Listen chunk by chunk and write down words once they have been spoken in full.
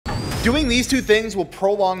Doing these two things will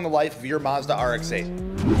prolong the life of your Mazda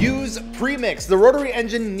RX-8. Use premix. The rotary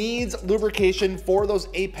engine needs lubrication for those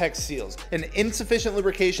apex seals. An insufficient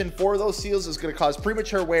lubrication for those seals is going to cause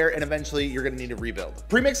premature wear, and eventually you're going to need to rebuild.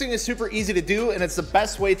 Premixing is super easy to do, and it's the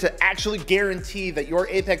best way to actually guarantee that your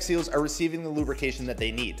apex seals are receiving the lubrication that they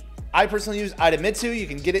need. I personally use Idemitsu. You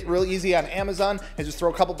can get it real easy on Amazon and just throw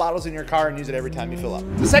a couple bottles in your car and use it every time you fill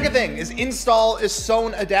up. The second thing is install a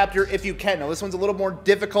SOHN adapter if you can. Now this one's a little more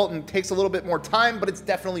difficult and takes a little bit more time, but it's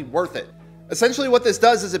definitely worth it. Essentially what this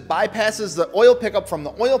does is it bypasses the oil pickup from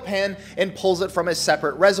the oil pan and pulls it from a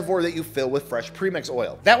separate reservoir that you fill with fresh premix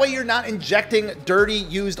oil. That way you're not injecting dirty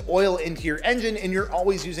used oil into your engine and you're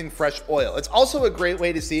always using fresh oil. It's also a great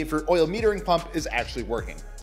way to see if your oil metering pump is actually working.